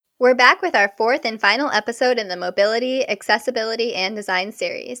We're back with our fourth and final episode in the Mobility, Accessibility, and Design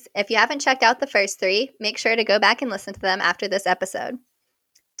series. If you haven't checked out the first three, make sure to go back and listen to them after this episode.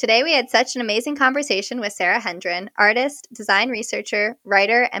 Today we had such an amazing conversation with Sara Hendren, artist, design researcher,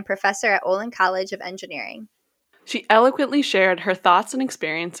 writer, and professor at Olin College of Engineering. She eloquently shared her thoughts and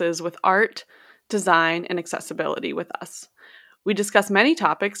experiences with art, design, and accessibility with us. We discuss many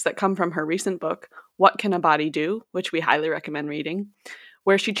topics that come from her recent book, What Can a Body Do?, which we highly recommend reading,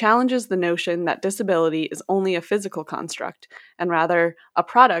 where she challenges the notion that disability is only a physical construct and rather a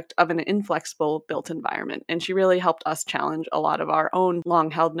product of an inflexible built environment. And she really helped us challenge a lot of our own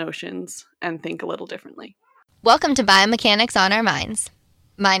long-held notions and think a little differently. Welcome to Biomechanics on Our Minds.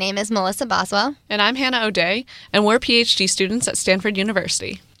 My name is Melissa Boswell. And I'm Hannah O'Day, and we're PhD students at Stanford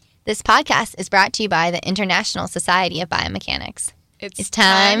University. This podcast is brought to you by the International Society of Biomechanics. It's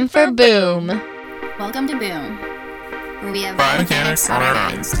time for Boom. Welcome to Boom, where we have biomechanics on our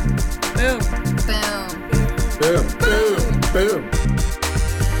minds. Boom. Boom. Boom, boom, boom.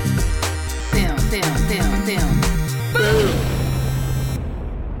 Boom, boom, boom, boom. Boom.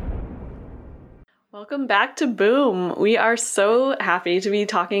 Welcome back to Boom. We are so happy to be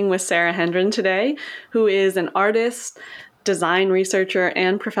talking with Sara Hendren today, who is an artist, design researcher,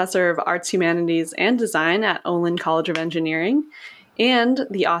 and professor of arts, humanities, and design at Olin College of Engineering, and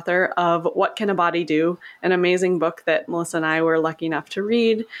the author of What Can a Body Do?, an amazing book that Melissa and I were lucky enough to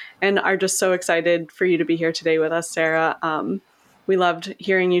read, and are just so excited for you to be here today with us, Sara. We loved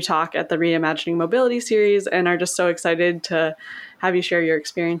hearing you talk at the Reimagining Mobility series and are just so excited to have you share your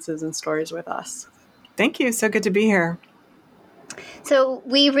experiences and stories with us. Thank you. So good to be here. So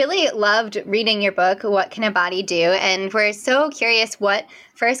we really loved reading your book, What Can a Body Do? And we're so curious what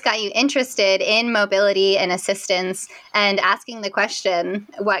first got you interested in mobility and assistance and asking the question,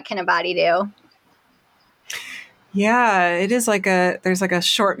 what can a body do? Yeah, it is there's like a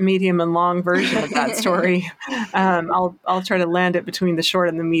short, medium, and long version of that story. I'll try to land it between the short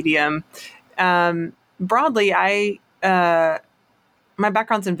and the medium. Broadly, my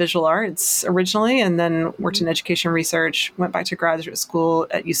background's in visual arts originally, and then worked in education research, went back to graduate school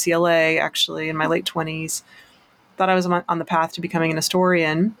at UCLA, actually, in my late 20s. Thought I was on the path to becoming an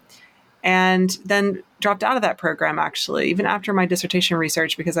historian, and then dropped out of that program, actually, even after my dissertation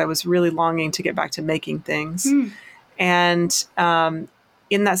research, because I was really longing to get back to making things. And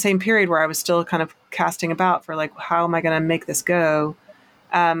in that same period where I was still kind of casting about for, like, how am I going to make this go,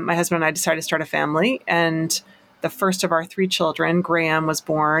 my husband and I decided to start a family, and the first of our 3 children, Graham, was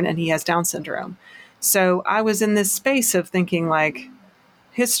born, and he has Down syndrome. So I was in this space of thinking, like,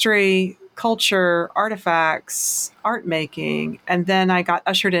 history, culture, artifacts, art making, and then I got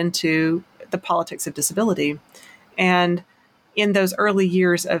ushered into the politics of disability. And in those early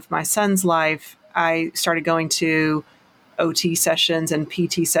years of my son's life, I started going to OT sessions and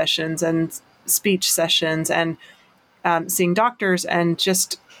PT sessions and speech sessions and seeing doctors, and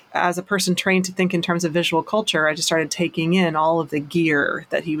just as a person trained to think in terms of visual culture, I just started taking in all of the gear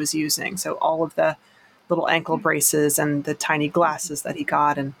that he was using. So all of the little ankle braces and the tiny glasses that he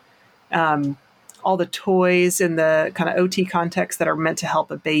got, and all the toys in the kind of OT context that are meant to help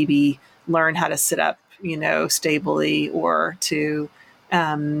a baby learn how to sit up, stably, or to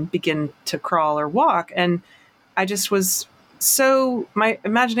begin to crawl or walk. And I just my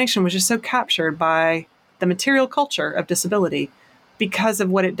imagination was just so captured by the material culture of disability, because of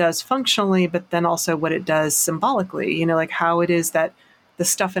what it does functionally, but then also what it does symbolically, like how it is that the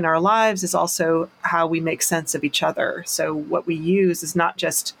stuff in our lives is also how we make sense of each other. So what we use is not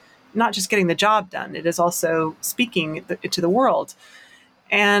just getting the job done. It is also speaking to the world.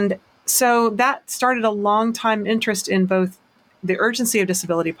 And so that started a long time interest in both the urgency of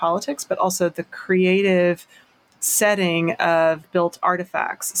disability politics, but also the creative setting of built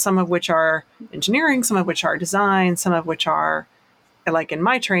artifacts, some of which are engineering, some of which are design, some of which are, like in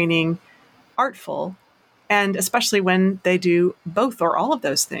my training, artful, and especially when they do both or all of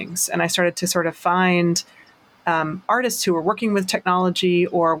those things. And I started to sort of find artists who were working with technology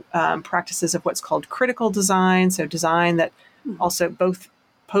or practices of what's called critical design. So design that also both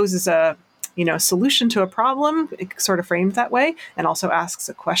poses a solution to a problem, it sort of framed that way, and also asks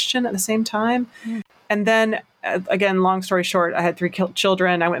a question at the same time. And then, again, long story short, I had 3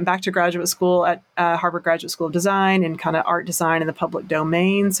 children. I went back to graduate school at Harvard Graduate School of Design in kind of art design in the public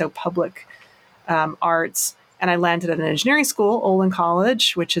domain, so public arts. And I landed at an engineering school, Olin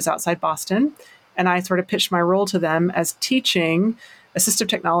College, which is outside Boston. And I sort of pitched my role to them as teaching assistive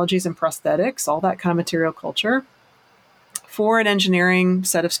technologies and prosthetics, all that kind of material culture, for an engineering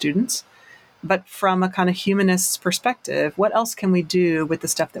set of students, but from a kind of humanist perspective. What else can we do with the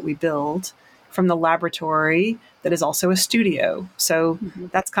stuff that we build? from the laboratory that is also a studio. So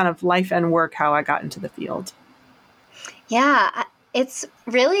that's kind of life and work, how I got into the field. Yeah, it's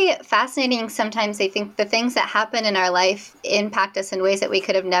really fascinating. Sometimes I think the things that happen in our life impact us in ways that we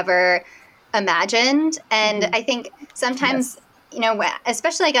could have never imagined. And I think sometimes,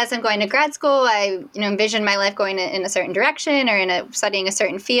 especially like as I'm going to grad school, I, envision my life going in a certain direction or studying a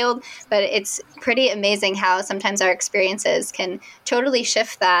certain field. But it's pretty amazing how sometimes our experiences can totally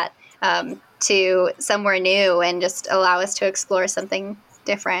shift that to somewhere new and just allow us to explore something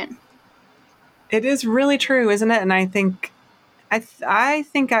different. It is really true, isn't it? And I think I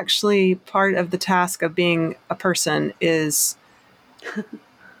think actually part of the task of being a person is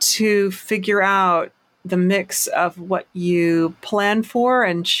to figure out the mix of what you plan for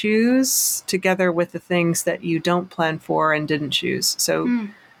and choose together with the things that you don't plan for and didn't choose. So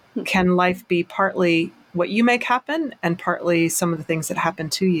can life be partly what you make happen and partly some of the things that happen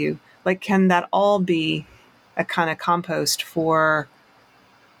to you? Like, can that all be a kind of compost for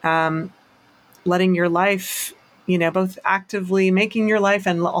letting your life, both actively making your life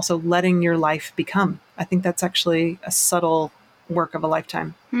and also letting your life become? I think that's actually a subtle work of a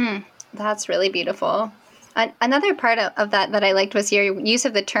lifetime. That's really beautiful. Another part of that I liked was your use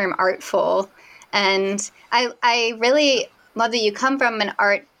of the term artful. And I really love that you come from an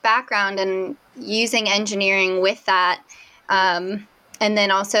art background and using engineering with that. And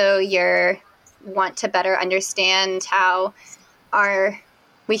then also your want to better understand how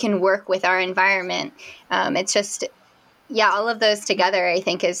we can work with our environment. It's just, all of those together, I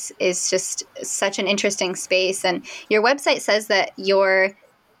think is just such an interesting space. And your website says that your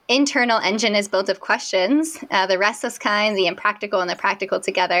internal engine is built of questions, the restless kind, the impractical, and the practical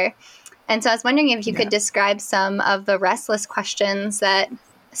together. And so I was wondering if you could describe some of the restless questions that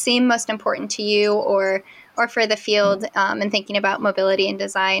seem most important to you or for the field and thinking about mobility and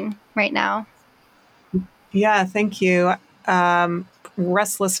design right now. Yeah, thank you.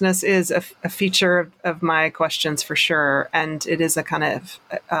 Restlessness is a feature of my questions for sure. And it is a kind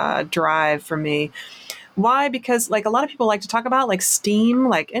of drive for me. Why? Because like a lot of people like to talk about like STEAM,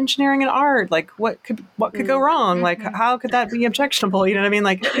 like engineering and art, like what could go wrong? Like how could that be objectionable? You know what I mean?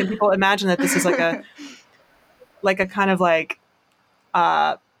 Like, and people imagine that this is like a kind of like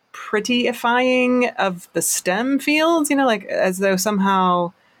prettyifying of the STEM fields, like as though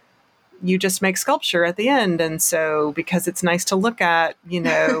somehow you just make sculpture at the end. And so because it's nice to look at,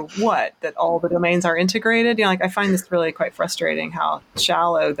 that all the domains are integrated, like I find this really quite frustrating how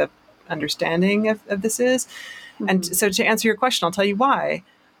shallow the understanding of this is. And so to answer your question, I'll tell you why.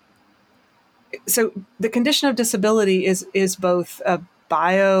 So the condition of disability is both a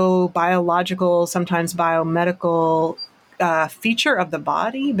biological, sometimes biomedical feature of the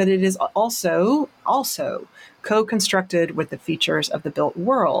body, but it is also co-constructed with the features of the built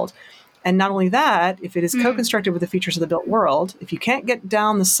world. And not only that, if it is co-constructed with the features of the built world, if you can't get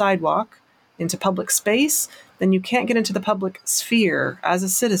down the sidewalk into public space, then you can't get into the public sphere as a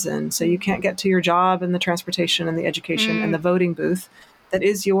citizen. So you can't get to your job and the transportation and the education and the voting booth that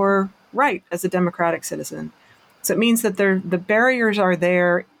is your right as a democratic citizen. So it means that the barriers are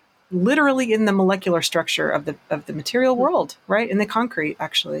there literally in the molecular structure of the material world, right? In the concrete,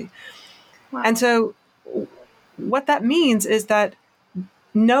 actually. Wow. And so what that means is that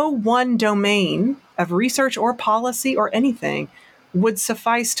no one domain of research or policy or anything would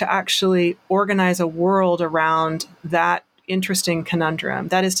suffice to actually organize a world around that interesting conundrum.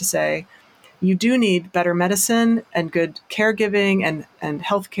 That is to say, you do need better medicine and good caregiving and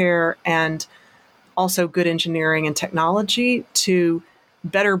healthcare and also good engineering and technology to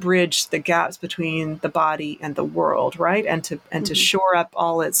better bridge the gaps between the body and the world, right? And to shore up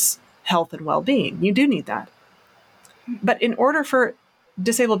all its health and well-being. You do need that. But in order for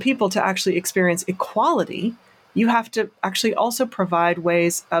disabled people to actually experience equality, you have to actually also provide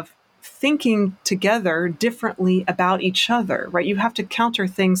ways of thinking together differently about each other, right? You have to counter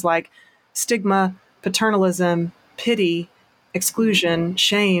things like stigma, paternalism, pity, exclusion,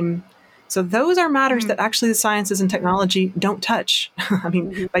 shame. So those are matters that actually the sciences and technology don't touch. I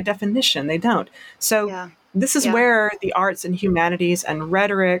mean, by definition, they don't. So this is where the arts and humanities and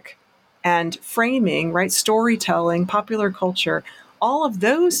rhetoric and framing, right, storytelling, popular culture, all of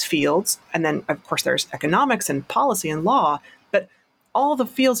those fields, and then of course there's economics and policy and law, but all the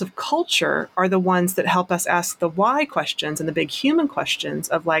fields of culture are the ones that help us ask the why questions and the big human questions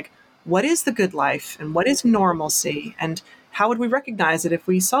of like, what is the good life and what is normalcy and how would we recognize it if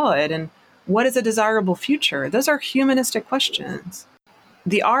we saw it and what is a desirable future? Those are humanistic questions.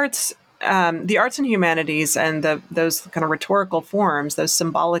 The arts and humanities and those kind of rhetorical forms, those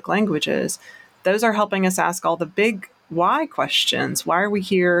symbolic languages, those are helping us ask all the big why questions. Why are we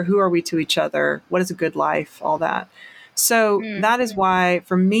here? Who are we to each other? What is a good life? All that. So that is why,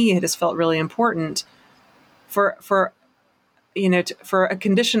 for me, it has felt really important for for a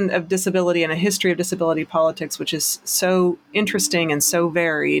condition of disability and a history of disability politics, which is so interesting and so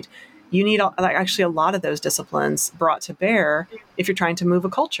varied. You need actually a lot of those disciplines brought to bear if you're trying to move a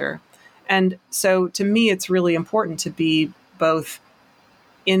culture. And so to me, it's really important to be both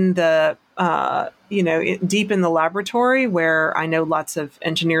in the, deep in the laboratory where I know lots of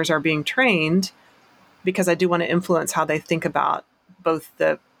engineers are being trained, because I do want to influence how they think about both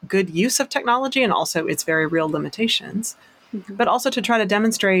the good use of technology and also its very real limitations, but also to try to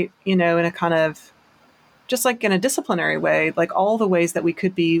demonstrate, in a kind of, just like in a disciplinary way, like all the ways that we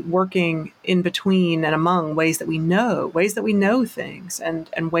could be working in between and among ways that we know things,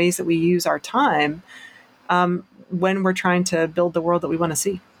 and ways that we use our time when we're trying to build the world that we want to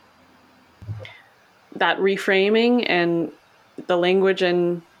see. That reframing and the language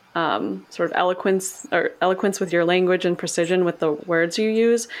and sort of eloquence with your language and precision with the words you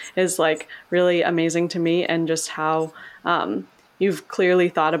use is like really amazing to me, and just how you've clearly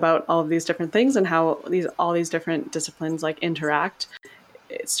thought about all of these different things and how all these different disciplines like interact.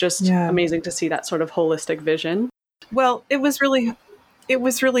 It's just amazing to see that sort of holistic vision. Well, it was really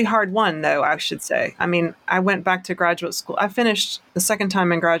hard won, though, I should say. I mean, I went back to graduate school. I finished the second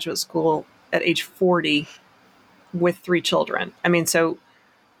time in graduate school at age 40 with 3 children. I mean, so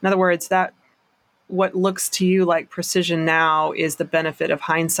in other words, that what looks to you like precision now is the benefit of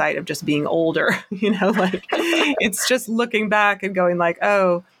hindsight of just being older. Like it's just looking back and going like,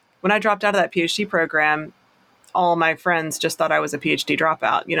 oh, when I dropped out of that PhD program, all my friends just thought I was a PhD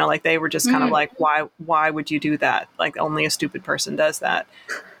dropout. Like they were just kind of like, why would you do that? Like only a stupid person does that.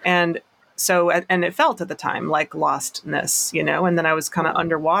 And so, and it felt at the time like lostness, and then I was kind of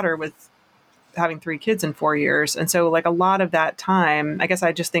underwater with having 3 kids in 4 years. And so like a lot of that time, I guess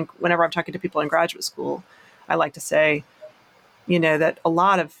I just think whenever I'm talking to people in graduate school, I like to say, that a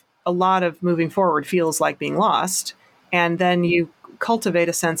lot of moving forward feels like being lost. And then you cultivate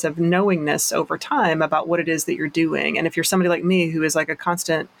a sense of knowingness over time about what it is that you're doing. And if you're somebody like me, who is like a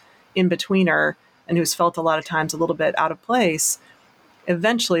constant in-betweener and who's felt a lot of times a little bit out of place,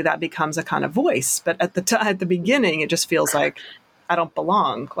 eventually that becomes a kind of voice. But at the beginning, it just feels like I don't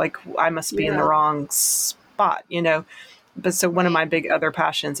belong. Like I must be in the wrong spot, But so one of my big other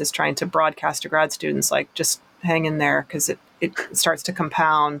passions is trying to broadcast to grad students, like just hang in there, because it starts to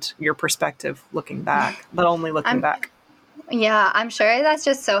compound your perspective looking back, but only looking back. Yeah, I'm sure that's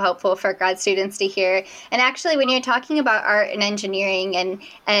just so helpful for grad students to hear. And actually, when you're talking about art and engineering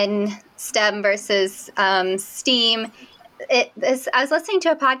and STEM versus STEAM, I was listening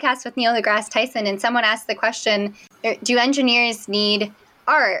to a podcast with Neil deGrasse Tyson, and someone asked the question, do engineers need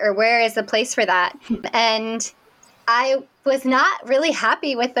art, or where is the place for that? And I was not really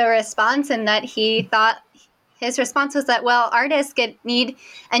happy with the response, in that he thought his response was that, well, artists need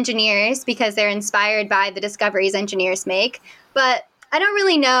engineers because they're inspired by the discoveries engineers make. But I don't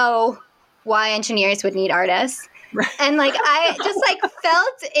really know why engineers would need artists. Right. And like, I just like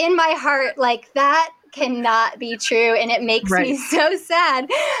felt in my heart like that cannot be true, and it makes me so sad.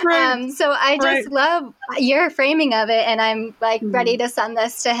 So I just love your framing of it, and I'm like ready to send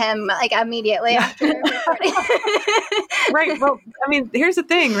this to him like immediately after recording. Right. Well, I mean, here's the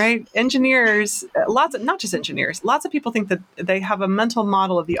thing, right? Engineers, not just engineers, lots of people think that they have a mental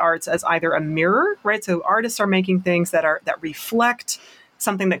model of the arts as either a mirror, right? So artists are making things that reflect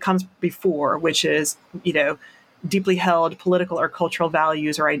something that comes before, which is, deeply held political or cultural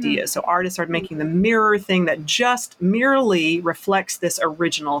values or ideas. So artists are making the mirror thing that just merely reflects this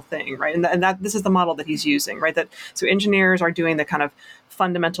original thing, right? And that this is the model that he's using, right? So engineers are doing the kind of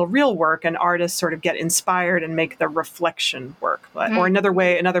fundamental real work, and artists sort of get inspired and make the reflection work. Or another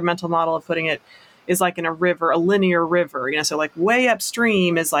mental model of putting it is like in a river, a linear river, so like way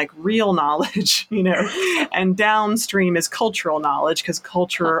upstream is like real knowledge, and downstream is cultural knowledge, because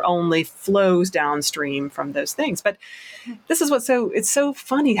culture only flows downstream from those things. But this is it's so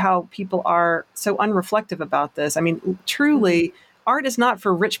funny how people are so unreflective about this. I mean, truly, art is not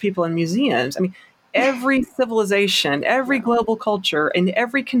for rich people in museums. I mean, every civilization, every global culture, in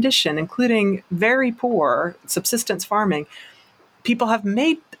every condition, including very poor subsistence farming, people have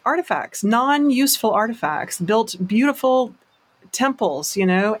made artifacts, non-useful artifacts, built beautiful temples,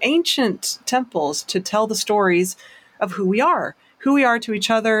 ancient temples, to tell the stories of who we are to each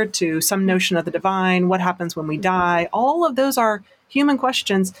other, to some notion of the divine, what happens when we die. All of those are human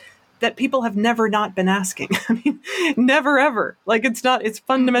questions that people have never not been asking. I mean, never, ever. Like it's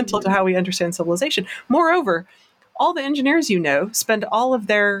fundamental to how we understand civilization. Moreover, all the engineers spend all of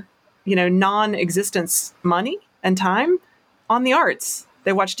their, non-existence money and time on the arts.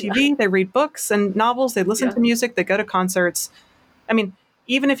 They watch TV, they read books and novels, they listen to music, they go to concerts. I mean,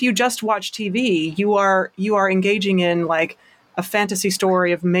 even if you just watch TV, you are engaging in like a fantasy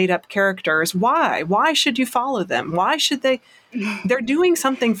story of made up characters. Why? Why should you follow them? Why should they? They're doing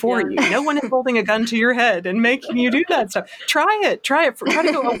something for you. No one is holding a gun to your head and making you do that stuff. Try it. Try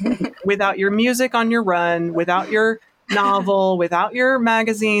to go a week without your music on your run, without your novel, without your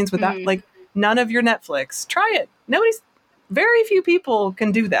magazines, without like none of your Netflix. Try it. Very few people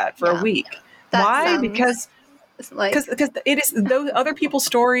can do that for a week. Why? Because it is those other people's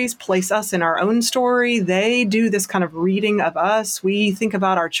stories place us in our own story. They do this kind of reading of us. We think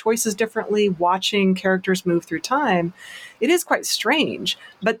about our choices differently, watching characters move through time. It is quite strange,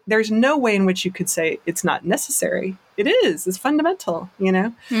 but there's no way in which you could say it's not necessary. It is. It's fundamental,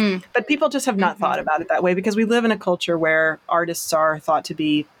 But people just have not thought about it that way because we live in a culture where artists are thought to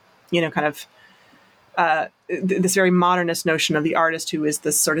be, kind of this very modernist notion of the artist who is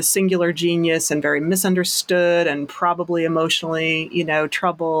this sort of singular genius and very misunderstood and probably emotionally,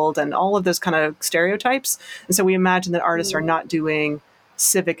 troubled and all of those kind of stereotypes. And so we imagine that artists are not doing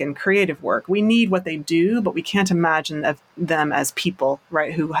civic and creative work. We need what they do, but we can't imagine them as people,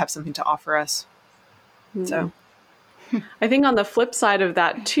 right, who have something to offer us. So I think on the flip side of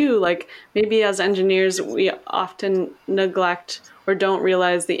that too, like maybe as engineers, we often neglect or don't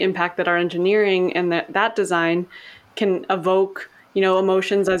realize the impact that our engineering and that design can evoke,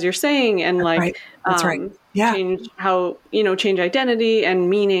 emotions, as you're saying, and That's right. Yeah. change how, change identity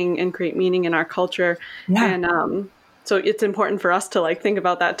and meaning and create meaning in our culture. Yeah. And so it's important for us to think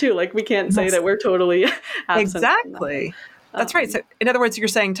about that too. Like we can't say that we're totally absent. Exactly. That's right. So in other words, you're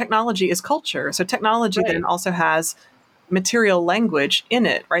saying technology is culture. So technology then also has material language in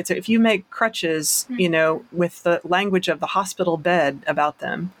it, right? So if you make crutches, with the language of the hospital bed about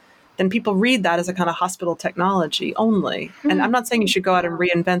them, then people read that as a kind of hospital technology only. And I'm not saying you should go out and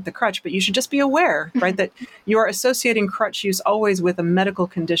reinvent the crutch, but you should just be aware, right, that you are associating crutch use always with a medical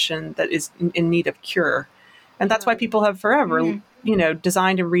condition that is in need of cure. And that's why people have forever,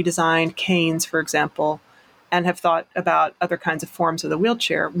 designed and redesigned canes, for example, and have thought about other kinds of forms of the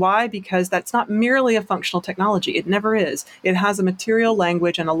wheelchair. Why? Because that's not merely a functional technology. It never is. It has a material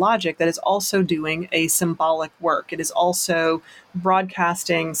language and a logic that is also doing a symbolic work. It is also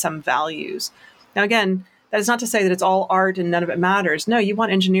broadcasting some values. Now, again, that is not to say that it's all art and none of it matters. No, you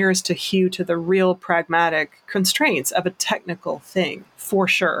want engineers to hew to the real pragmatic constraints of a technical thing, for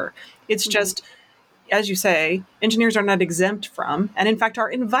sure. It's just, as you say, engineers are not exempt from, and in fact are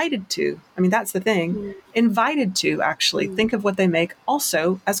invited to. I mean, that's the thing. Invited to actually think of what they make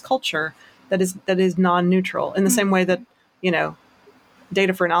also as culture that is non-neutral. In the same way that,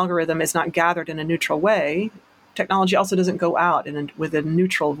 data for an algorithm is not gathered in a neutral way, technology also doesn't go out with a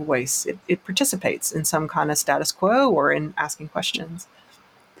neutral voice. It participates in some kind of status quo or in asking questions.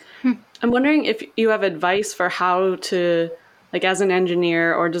 I'm wondering if you have advice for how to, as an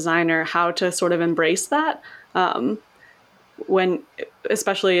engineer or designer, how to sort of embrace that when,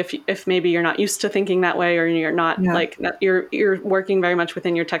 especially if maybe you're not used to thinking that way, or you're not you're working very much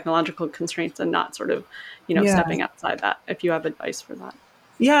within your technological constraints and not sort of, stepping outside that, if you have advice for that.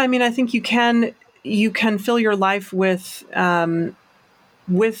 Yeah. I mean, I think you can fill your life with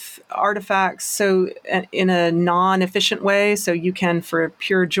artifacts. So in a non-efficient way, so you can, for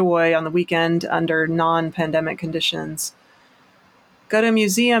pure joy on the weekend under non-pandemic conditions, go to a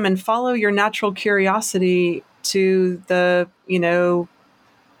museum and follow your natural curiosity to the,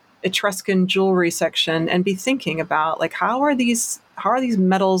 Etruscan jewelry section and be thinking about how are these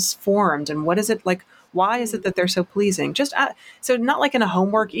metals formed and what is it like? Why is it that they're so pleasing? Just so not like in a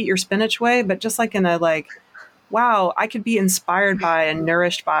homework, eat your spinach way, but just like in a wow, I could be inspired by and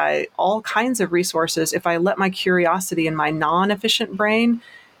nourished by all kinds of resources if I let my curiosity and my non-efficient brain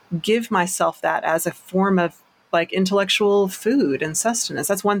give myself that as a form of intellectual food and sustenance.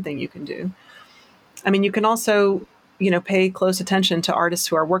 That's one thing you can do. I mean, you can also, pay close attention to artists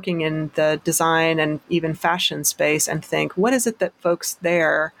who are working in the design and even fashion space and think, what is it that folks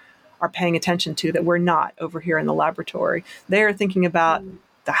there are paying attention to that we're not over here in the laboratory? They are thinking about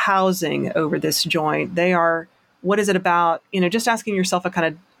the housing over this joint. What is it about, just asking yourself a kind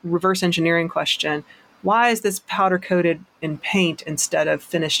of reverse engineering question. Why is this powder coated in paint instead of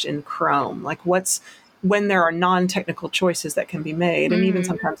finished in chrome? When there are non-technical choices that can be made, and even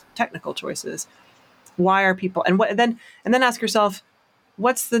sometimes technical choices, why are people, and then ask yourself,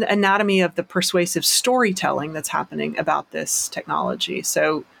 what's the anatomy of the persuasive storytelling that's happening about this technology?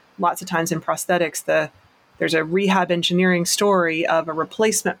 So lots of times in prosthetics, there's a rehab engineering story of a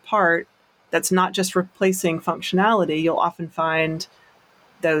replacement part that's not just replacing functionality. You'll often find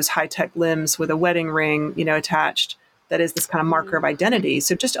those high-tech limbs with a wedding ring, attached, that is this kind of marker of identity.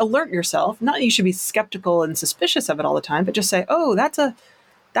 So just alert yourself. Not that you should be skeptical and suspicious of it all the time, but just say, oh, that's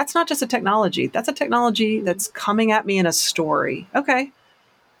not just a technology. That's a technology that's coming at me in a story. Okay.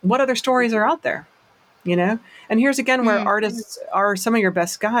 What other stories are out there? And here's again where artists are some of your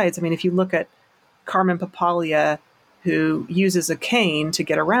best guides. I mean, if you look at Carmen Papalia, who uses a cane to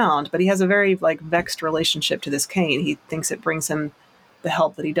get around, but he has a very vexed relationship to this cane. He thinks it brings him the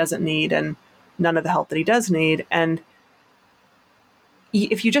help that he doesn't need and none of the help that he does need. And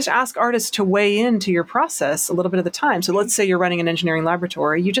if you just ask artists to weigh into your process a little bit of the time, so let's say you're running an engineering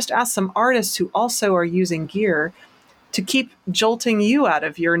laboratory, you just ask some artists who also are using gear to keep jolting you out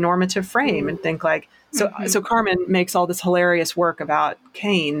of your normative frame and think so Carmen makes all this hilarious work about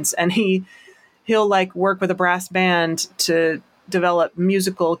canes, and he'll work with a brass band to develop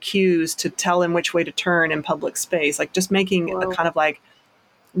musical cues to tell him which way to turn in public space, just making a kind of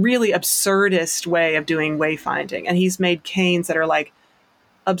really absurdist way of doing wayfinding. And he's made canes that are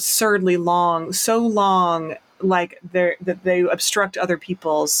absurdly long, so long, that they obstruct other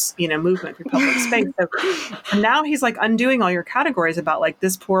people's movement through public space. So, and now he's undoing all your categories about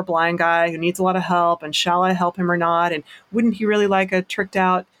this poor blind guy who needs a lot of help, and shall I help him or not, and wouldn't he really like a tricked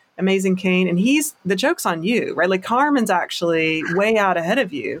out amazing cane? And the joke's on you, right? Carmen's actually way out ahead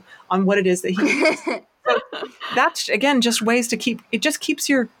of you on what it is that he so that's again just ways to keeps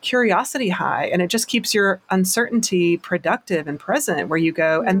your curiosity high, and it just keeps your uncertainty productive and present where you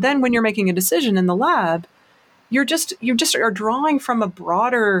go. And then when you're making a decision in the lab, you just are drawing from a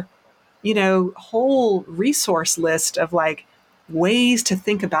broader, whole resource list of ways to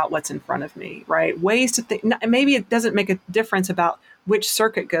think about what's in front of me, right? Ways to think. Maybe it doesn't make a difference about which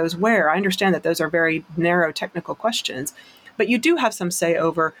circuit goes where. I understand that those are very narrow technical questions, but you do have some say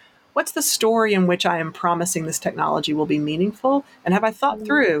over what's the story in which I am promising this technology will be meaningful, and have I thought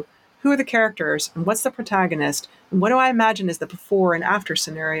through who are the characters and what's the protagonist and what do I imagine is the before and after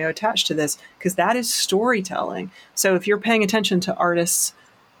scenario attached to this, because that is storytelling. So if you're paying attention to artists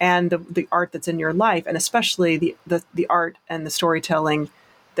and the art that's in your life, and especially the art and the storytelling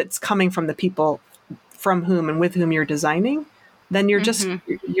that's coming from the people from whom and with whom you're designing, then you're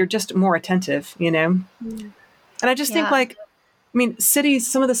just more attentive, And I just think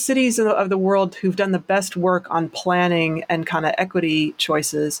cities, some of the cities of the world who've done the best work on planning and kind of equity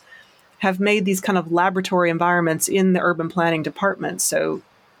choices have made these kind of laboratory environments in the urban planning department. So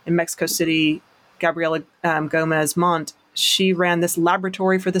in Mexico City, Gabriela Gomez Montt, she ran this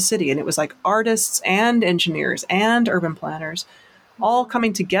laboratory for the city, and it was artists and engineers and urban planners all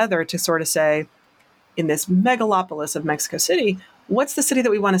coming together to sort of say, in this megalopolis of Mexico City, what's the city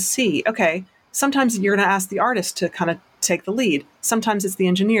that we want to see? Okay, sometimes you're going to ask the artist to kind of take the lead. Sometimes it's the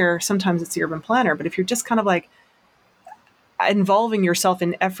engineer, sometimes it's the urban planner. But if you're just kind of involving yourself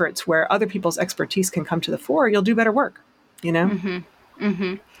in efforts where other people's expertise can come to the fore, you'll do better work,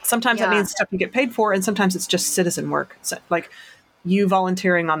 Sometimes that means stuff you get paid for, and sometimes it's just citizen work. So, you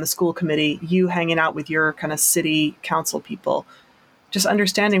volunteering on the school committee, you hanging out with your kind of city council people, just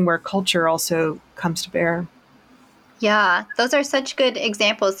understanding where culture also comes to bear. Yeah, those are such good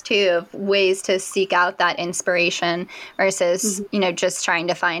examples too of ways to seek out that inspiration versus, just trying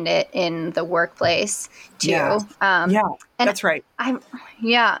to find it in the workplace too. Yeah, that's right.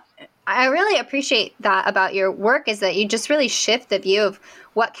 I really appreciate that about your work, is that you just really shift the view of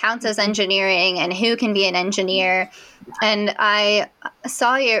what counts as engineering and who can be an engineer. And I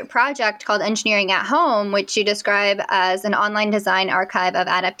saw your project called Engineering at Home, which you describe as an online design archive of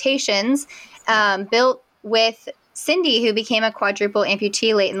adaptations built with Cindy, who became a quadruple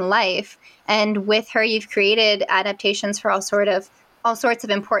amputee late in life. And with her, you've created adaptations for all sorts of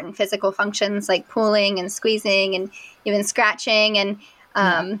important physical functions like pulling and squeezing and even scratching. And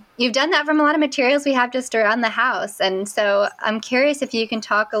you've done that from a lot of materials we have just around the house. And so I'm curious if you can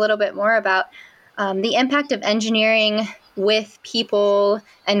talk a little bit more about the impact of engineering with people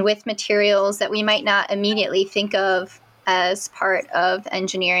and with materials that we might not immediately think of as part of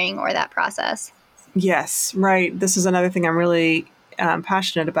engineering or that process. Yes, right. This is another thing I'm really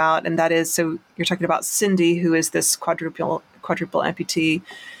passionate about, and that is, so you're talking about Cindy, who is this quadruple amputee,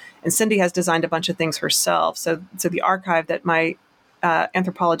 and Cindy has designed a bunch of things herself. So the archive that my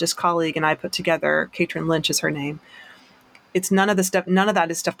anthropologist colleague and I put together, Katrin Lynch is her name. It's none of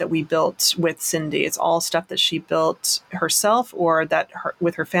that is stuff that we built with Cindy. It's all stuff that she built herself, or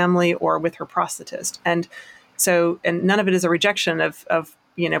with her family, or with her prosthetist. And none of it is a rejection of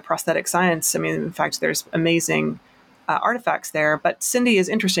prosthetic science. I mean, in fact, there's amazing artifacts there. But Cindy is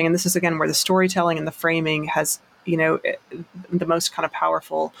interesting, and this is again where the storytelling and the framing has the most kind of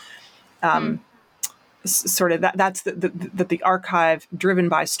powerful sort of that's the archive driven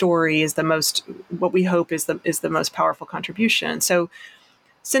by story is the most, what we hope is the most powerful contribution. So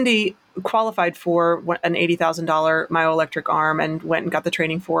Cindy qualified for an $80,000 myoelectric arm and went and got the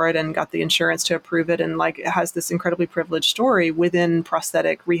training for it and got the insurance to approve it, and like it has this incredibly privileged story within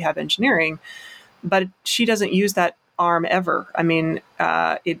prosthetic rehab engineering. But she doesn't use that arm ever. I mean,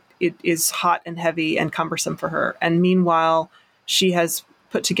 it is hot and heavy and cumbersome for her. And meanwhile, she has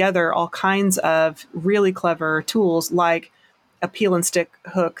put together all kinds of really clever tools, like a peel and stick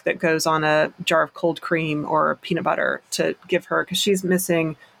hook that goes on a jar of cold cream or peanut butter to give her, because she's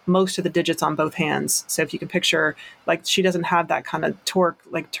missing most of the digits on both hands. So if you can picture, like, she doesn't have that kind of torque,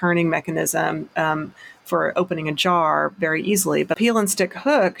 like turning mechanism for opening a jar very easily. But peel and stick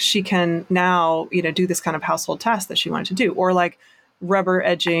hook, she can now, do this kind of household task that she wanted to do, or like rubber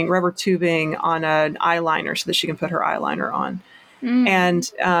tubing on an eyeliner so that she can put her eyeliner on,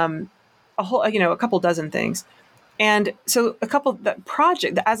 and a couple dozen things. And so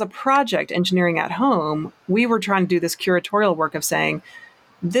as a project engineering at home, we were trying to do this curatorial work of saying,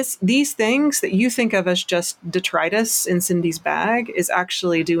 these things that you think of as just detritus in Cindy's bag is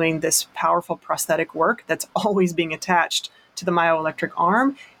actually doing this powerful prosthetic work that's always being attached to the myoelectric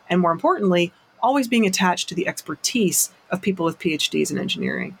arm, and more importantly, always being attached to the expertise of people with PhDs in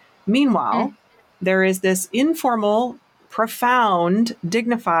engineering. Meanwhile, there is this informal, profound,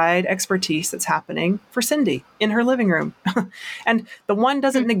 dignified expertise that's happening for Cindy in her living room. And the one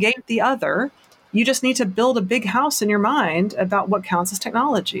doesn't negate the other. You just need to build a big house in your mind about what counts as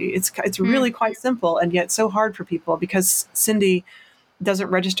technology. It's really quite simple, and yet so hard for people because Cindy doesn't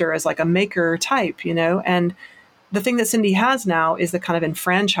register as like a maker type, and the thing that Cindy has now is the kind of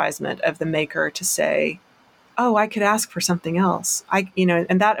enfranchisement of the maker to say, oh, I could ask for something else.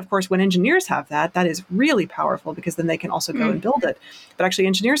 And that, of course, when engineers have that is really powerful, because then they can also go and build it. But actually,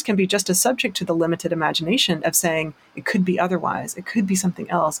 engineers can be just as subject to the limited imagination of saying it could be otherwise. It could be something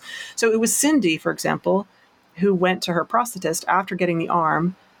else. So it was Cindy, for example, who went to her prosthetist after getting the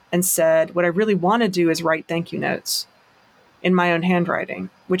arm and said, what I really want to do is write thank you notes in my own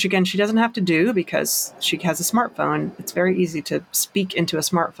handwriting, which again, she doesn't have to do because she has a smartphone. It's very easy to speak into a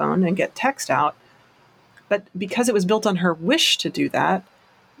smartphone and get text out. But because it was built on her wish to do that,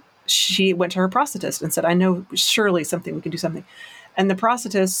 she went to her prosthetist and said, I know surely we can do something. And the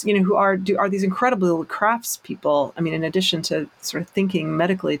prosthetists, who are these incredible little crafts people, I mean, in addition to sort of thinking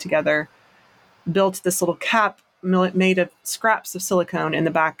medically together, built this little cap made of scraps of silicone in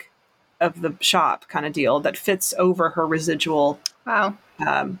the back of the shop kind of deal that fits over her residual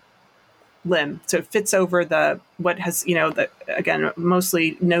limb. So it fits over again,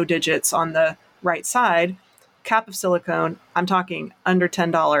 mostly no digits on the right side, cap of silicone, I'm talking under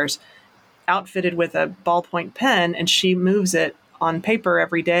 $10, outfitted with a ballpoint pen, and she moves it on paper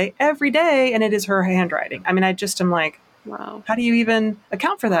every day, and it is her handwriting. I mean, I just am like, wow, how do you even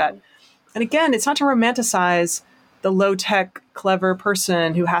account for that? And again, it's not to romanticize the low-tech, clever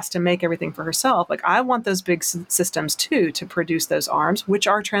person who has to make everything for herself. Like, I want those big systems too to produce those arms, which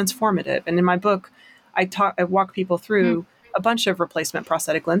are transformative. And in my book, I walk people through a bunch of replacement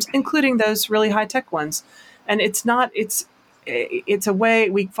prosthetic limbs, including those really high-tech ones. And it's a way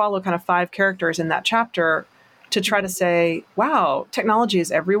we follow kind of 5 characters in that chapter to try to say, wow, technology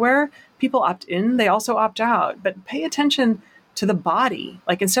is everywhere. People opt in, they also opt out, but pay attention to the body.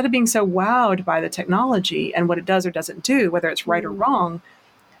 Like, instead of being so wowed by the technology and what it does or doesn't do, whether it's right or wrong,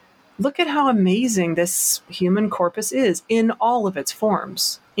 look at how amazing this human corpus is in all of its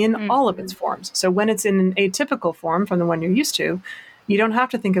forms, So when it's in an atypical form from the one you're used to, you don't have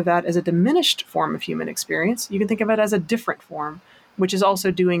to think of that as a diminished form of human experience. You can think of it as a different form, which is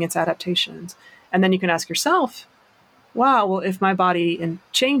also doing its adaptations. And then you can ask yourself, wow, well, if my body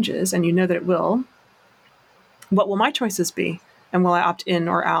changes, and you know that it will, what will my choices be? And will I opt in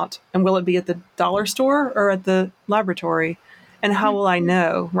or out? And will it be at the dollar store or at the laboratory? And how will I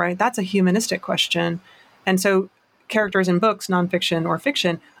know, right? That's a humanistic question. And so characters in books, nonfiction or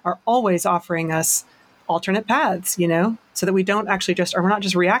fiction, are always offering us alternate paths, so that we don't actually we're not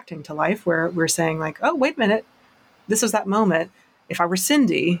just reacting to life, where we're saying like, oh, wait a minute, this is that moment. If I were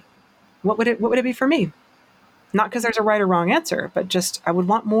Cindy, what would it be for me? Not because there's a right or wrong answer, but just I would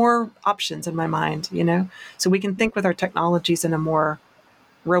want more options in my mind, so we can think with our technologies in a more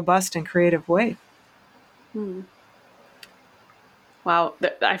robust and creative way. Wow.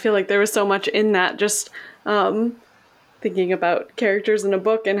 I feel like there was so much in that, just thinking about characters in a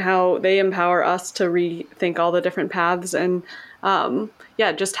book and how they empower us to rethink all the different paths, and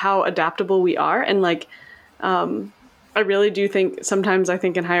just how adaptable we are. And like, I really do think sometimes I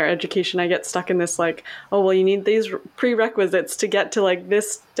think in higher education, I get stuck in this like, oh, well, you need these prerequisites to get to like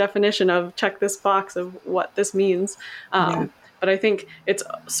this definition of check this box of what this means. Yeah. But I think it's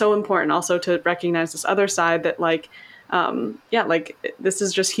so important also to recognize this other side that like, like this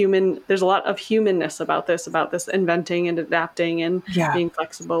is just human. There's a lot of humanness about this inventing and adapting and Yeah. being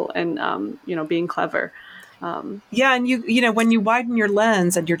flexible and, being clever. Yeah. And when you widen your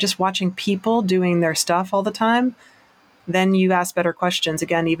lens and you're just watching people doing their stuff all the time, then you ask better questions,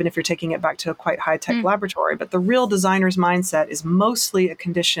 again, even if you're taking it back to a quite high-tech laboratory. But the real designer's mindset is mostly a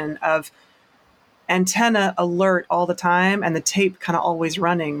condition of antenna alert all the time and the tape kind of always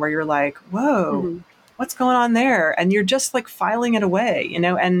running, where you're like, whoa, what's going on there? And you're just like filing it away,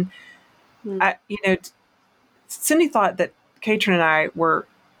 and Cindy thought that Katrin and I were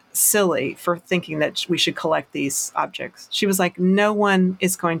silly for thinking that we should collect these objects. She was like, no one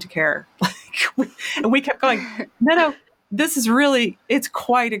is going to care. And we kept going, no, this is really, it's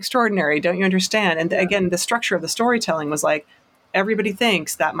quite extraordinary. Don't you understand? And again, the structure of the storytelling was like, everybody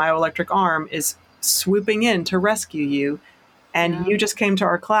thinks that myoelectric arm is swooping in to rescue you. And you just came to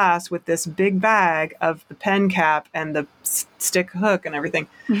our class with this big bag of the pen cap and the stick hook and everything.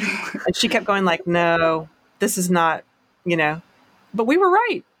 And she kept going like, no, this is not, but we were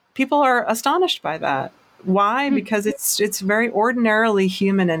right. People are astonished by that. Why? Because it's very ordinarily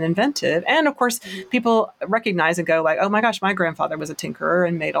human and inventive. And of course, people recognize and go like, oh my gosh, my grandfather was a tinkerer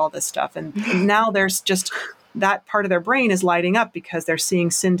and made all this stuff. And now there's just that part of their brain is lighting up because they're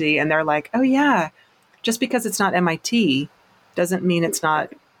seeing Cindy and they're like, oh yeah, just because it's not MIT doesn't mean it's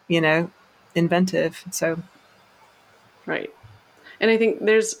not, inventive. So. Right. And I think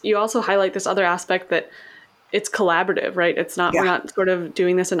you also highlight this other aspect that it's collaborative, right? It's not, we're not sort of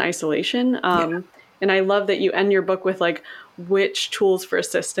doing this in isolation. And I love that you end your book with like, which tools for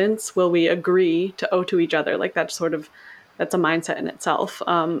assistance will we agree to owe to each other? Like that's a mindset in itself.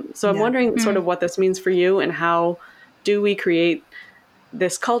 So I'm wondering sort of what this means for you and how do we create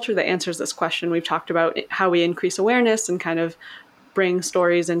this culture that answers this question? We've talked about how we increase awareness and kind of bring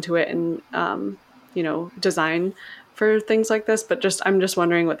stories into it and, design for things like this. But I'm just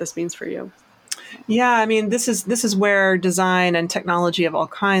wondering what this means for you. Yeah, I mean, this is where design and technology of all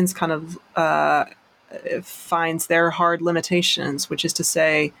kinds kind of finds their hard limitations, which is to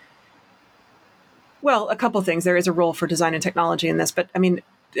say, well, a couple of things. There is a role for design and technology in this, but I mean,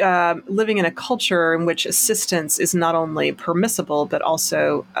 living in a culture in which assistance is not only permissible, but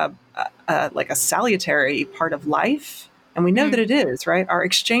also like a salutary part of life. And we know that it is, right? Our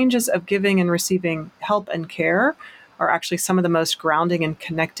exchanges of giving and receiving help and care are actually some of the most grounding and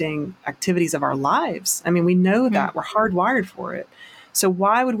connecting activities of our lives. I mean, we know that. We're hardwired for it. So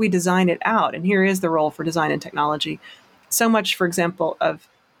why would we design it out? And here is the role for design and technology. So much, for example, of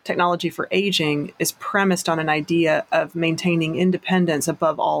technology for aging is premised on an idea of maintaining independence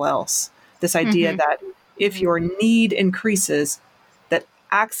above all else. This idea that if your need increases, that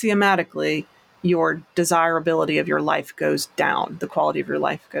axiomatically your desirability of your life goes down, the quality of your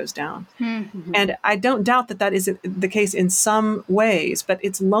life goes down. And I don't doubt that is the case in some ways, but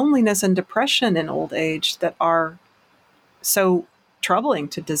it's loneliness and depression in old age that are so troubling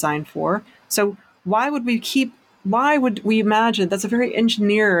to design for. So why would we imagine? That's a very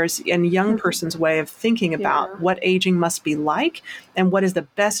engineer's and young person's way of thinking about what aging must be like and what is the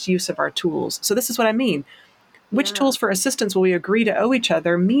best use of our tools. So this is what I mean. Which tools for assistance will we agree to owe each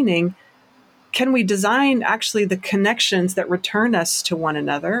other? Meaning, can we design actually the connections that return us to one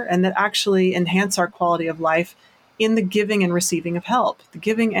another and that actually enhance our quality of life in the giving and receiving of help, the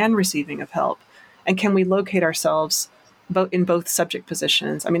giving and receiving of help? And can we locate ourselves in both subject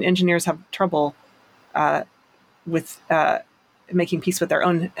positions? I mean, engineers have trouble with making peace with their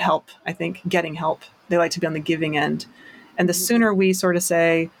own help, I think, getting help. They like to be on the giving end. And the sooner we sort of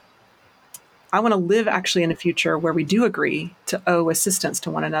say, I want to live actually in a future where we do agree to owe assistance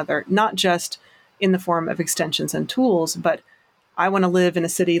to one another, not just in the form of extensions and tools, but I want to live in a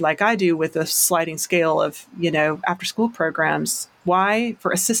city like I do with a sliding scale of, after school programs. Why?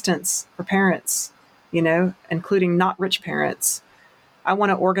 For assistance for parents, including not rich parents. I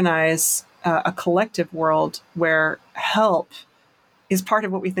want to organize a collective world where help is part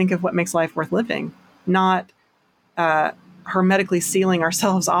of what we think of what makes life worth living, not hermetically sealing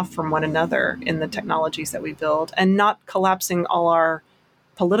ourselves off from one another in the technologies that we build, and not collapsing all our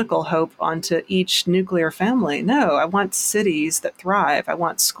political hope onto each nuclear family. No, I want cities that thrive. I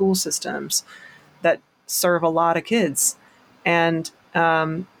want school systems that serve a lot of kids. And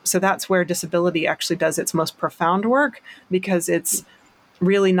so that's where disability actually does its most profound work, because it's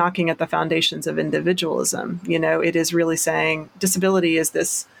really knocking at the foundations of individualism. It is really saying disability is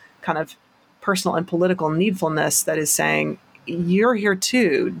this kind of personal and political needfulness that is saying, you're here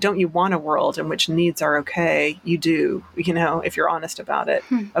too. Don't you want a world in which needs are okay? You do, if you're honest about it.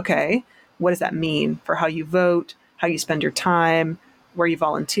 Okay. What does that mean for how you vote, how you spend your time, where you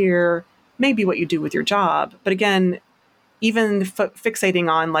volunteer, maybe what you do with your job? But again, even fixating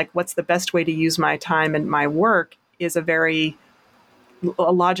on like, what's the best way to use my time and my work is a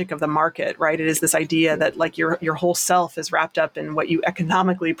logic of the market, right? It is this idea that like your whole self is wrapped up in what you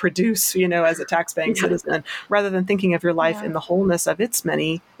economically produce, as a tax-paying citizen, rather than thinking of your life in the wholeness of its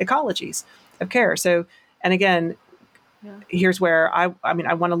many ecologies of care. So, and again, here's where I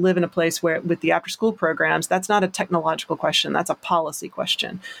want to live in a place where with the after-school programs, that's not a technological question, that's a policy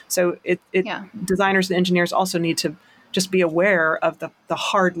question. So designers and engineers also need to just be aware of the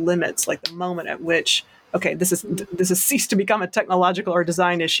hard limits, like the moment at which, okay, this has ceased to become a technological or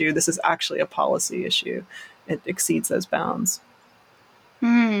design issue. This is actually a policy issue. It exceeds those bounds.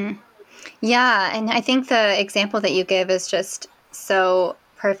 Yeah, and I think the example that you give is just so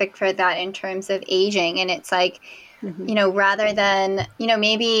perfect for that in terms of aging. And it's like, rather than,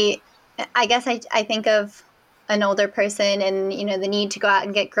 maybe, I guess I think of an older person and, the need to go out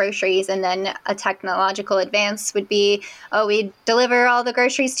and get groceries. And then a technological advance would be, oh, we deliver all the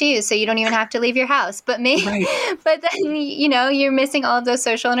groceries to you, so you don't even have to leave your house. But maybe, but then, you're missing all of those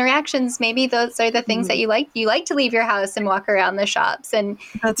social interactions. Maybe those are the things that you like. You like to leave your house and walk around the shops. And,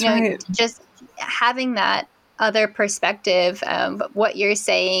 that's right. Just having that other perspective, what you're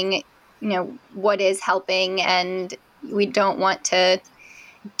saying, what is helping, and we don't want to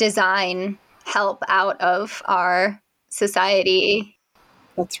design help out of our society.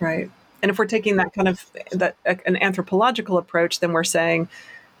 That's right. And if we're taking that kind of an anthropological approach, then we're saying,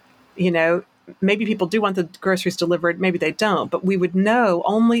 maybe people do want the groceries delivered, maybe they don't, but we would know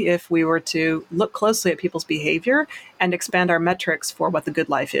only if we were to look closely at people's behavior and expand our metrics for what the good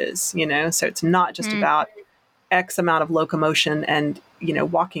life is, So it's not just about X amount of locomotion and,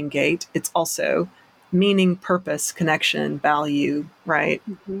 walking gait. It's also meaning, purpose, connection, value, right?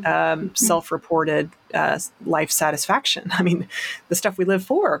 Self-reported life satisfaction. I mean, the stuff we live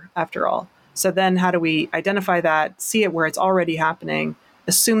for, after all. So then how do we identify that, see it where it's already happening,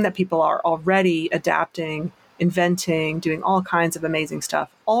 assume that people are already adapting, inventing, doing all kinds of amazing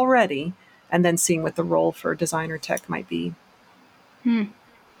stuff already, and then seeing what the role for design or tech might be.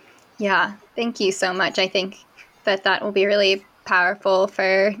 Yeah, thank you so much. I think that will be really powerful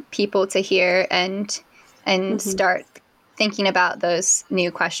for people to hear and start thinking about those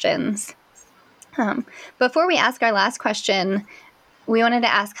new questions. Before we ask our last question, we wanted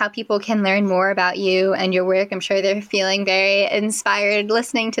to ask how people can learn more about you and your work. I'm sure they're feeling very inspired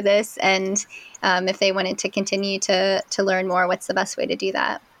listening to this, and if they wanted to continue to learn more, what's the best way to do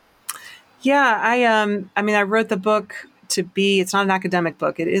that? Yeah, I wrote the book it's not an academic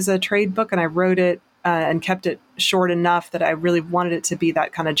book. It is a trade book, and I wrote it and kept it short enough that I really wanted it to be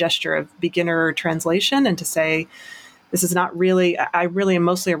that kind of gesture of beginner translation, and to say, this is not really, I really am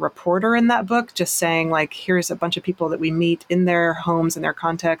mostly a reporter in that book, just saying like, here's a bunch of people that we meet in their homes and their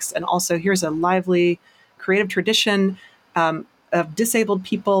contexts. And also here's a lively creative tradition of disabled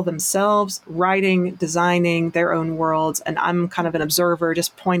people themselves writing, designing their own worlds. And I'm kind of an observer,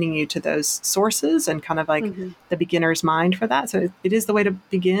 just pointing you to those sources and kind of like the beginner's mind for that. So it is the way to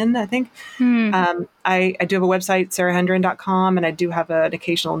begin, I think. I do have a website, sarahendren.com, and I do have an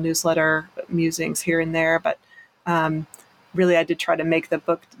occasional newsletter, musings here and there. But really, I did try to make the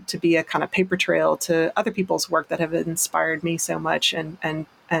book to be a kind of paper trail to other people's work that have inspired me so much, and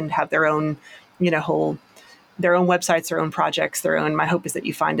have their own, their own websites, their own projects, their own. My hope is that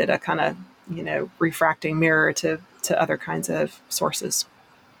you find it a kind of, refracting mirror to other kinds of sources.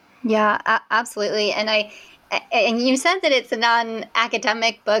 Yeah, absolutely. And you said that it's a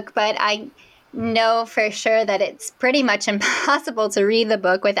non-academic book, but I know for sure that it's pretty much impossible to read the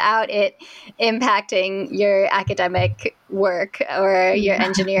book without it impacting your academic work or your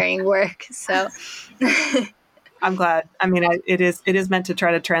engineering work. So I'm glad. I mean, it is meant to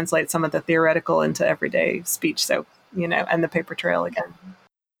try to translate some of the theoretical into everyday speech. So, and the paper trail again.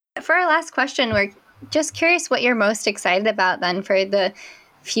 For our last question, we're just curious what you're most excited about then for the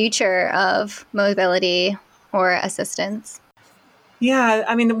future of mobility or assistance. Yeah,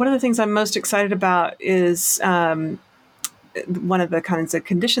 I mean, one of the things I'm most excited about is one of the kinds of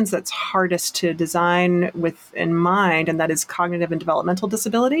conditions that's hardest to design with in mind, and that is cognitive and developmental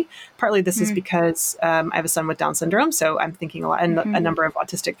disability. Partly this is because I have a son with Down syndrome, so I'm thinking a lot, and a number of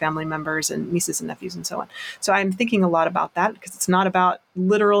autistic family members and nieces and nephews and so on. So I'm thinking a lot about that, because it's not about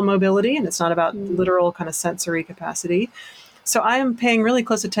literal mobility and it's not about literal kind of sensory capacity. So I am paying really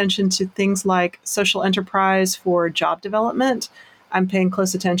close attention to things like social enterprise for job development. I'm paying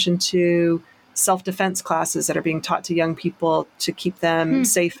close attention to self-defense classes that are being taught to young people to keep them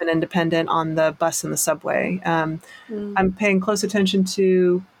safe and independent on the bus and the subway. I'm paying close attention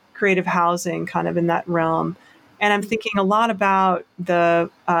to creative housing kind of in that realm. And I'm thinking a lot about the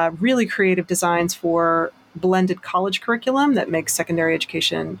really creative designs for blended college curriculum that makes secondary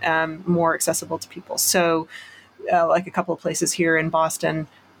education more accessible to people. So like a couple of places here in Boston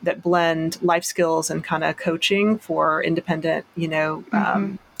that blend life skills and kind of coaching for independent,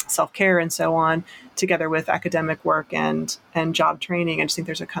 self-care and so on, together with academic work and job training. I just think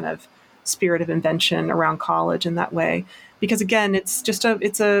there's a kind of spirit of invention around college in that way, because again, it's just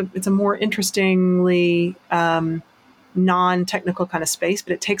it's a more interestingly non-technical kind of space,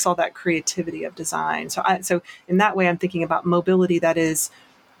 but it takes all that creativity of design. So in that way, I'm thinking about mobility that is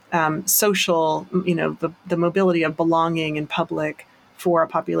social, the mobility of belonging in public for a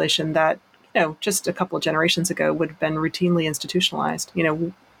population that, just a couple of generations ago would have been routinely institutionalized,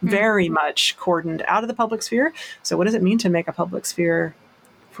 very much cordoned out of the public sphere. So what does it mean to make a public sphere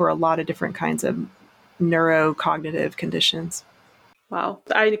for a lot of different kinds of neurocognitive conditions? Wow.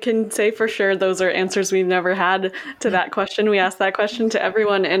 I can say for sure those are answers we've never had to that question. We asked that question to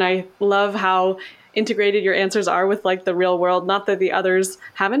everyone, and I love how integrated your answers are with like the real world. Not that the others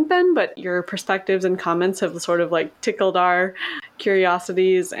haven't been, but your perspectives and comments have sort of like tickled our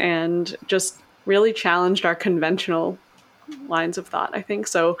curiosities and just really challenged our conventional lines of thought, I think.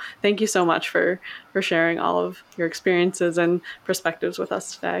 So thank you so much for sharing all of your experiences and perspectives with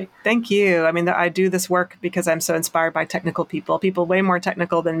us today. Thank you. I mean, I do this work because I'm so inspired by technical people way more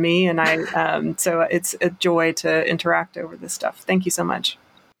technical than me. And so it's a joy to interact over this stuff. Thank you so much.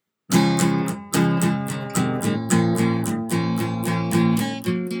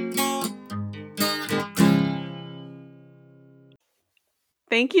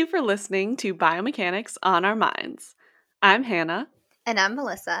 Thank you for listening to Biomechanics on Our Minds. I'm Hannah. And I'm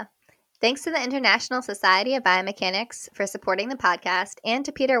Melissa. Thanks to the International Society of Biomechanics for supporting the podcast, and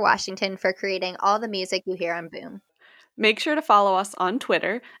to Peter Washington for creating all the music you hear on Boom. Make sure to follow us on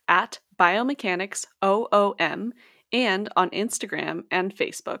Twitter at BiomechanicsOOM and on Instagram and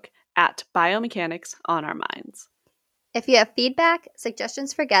Facebook at Biomechanics on Our Minds. If you have feedback,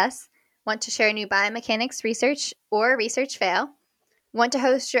 suggestions for guests, want to share new biomechanics research or research fail, want to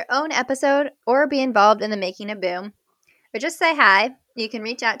host your own episode or be involved in the making of Boom, or just say hi, you can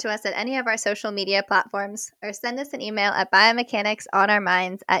reach out to us at any of our social media platforms or send us an email at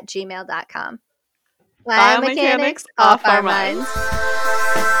biomechanicsonOurminds@gmail.com. Biomechanics off our minds.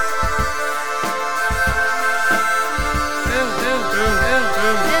 Boom, boom, boom,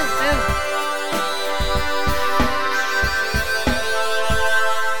 boom, boom.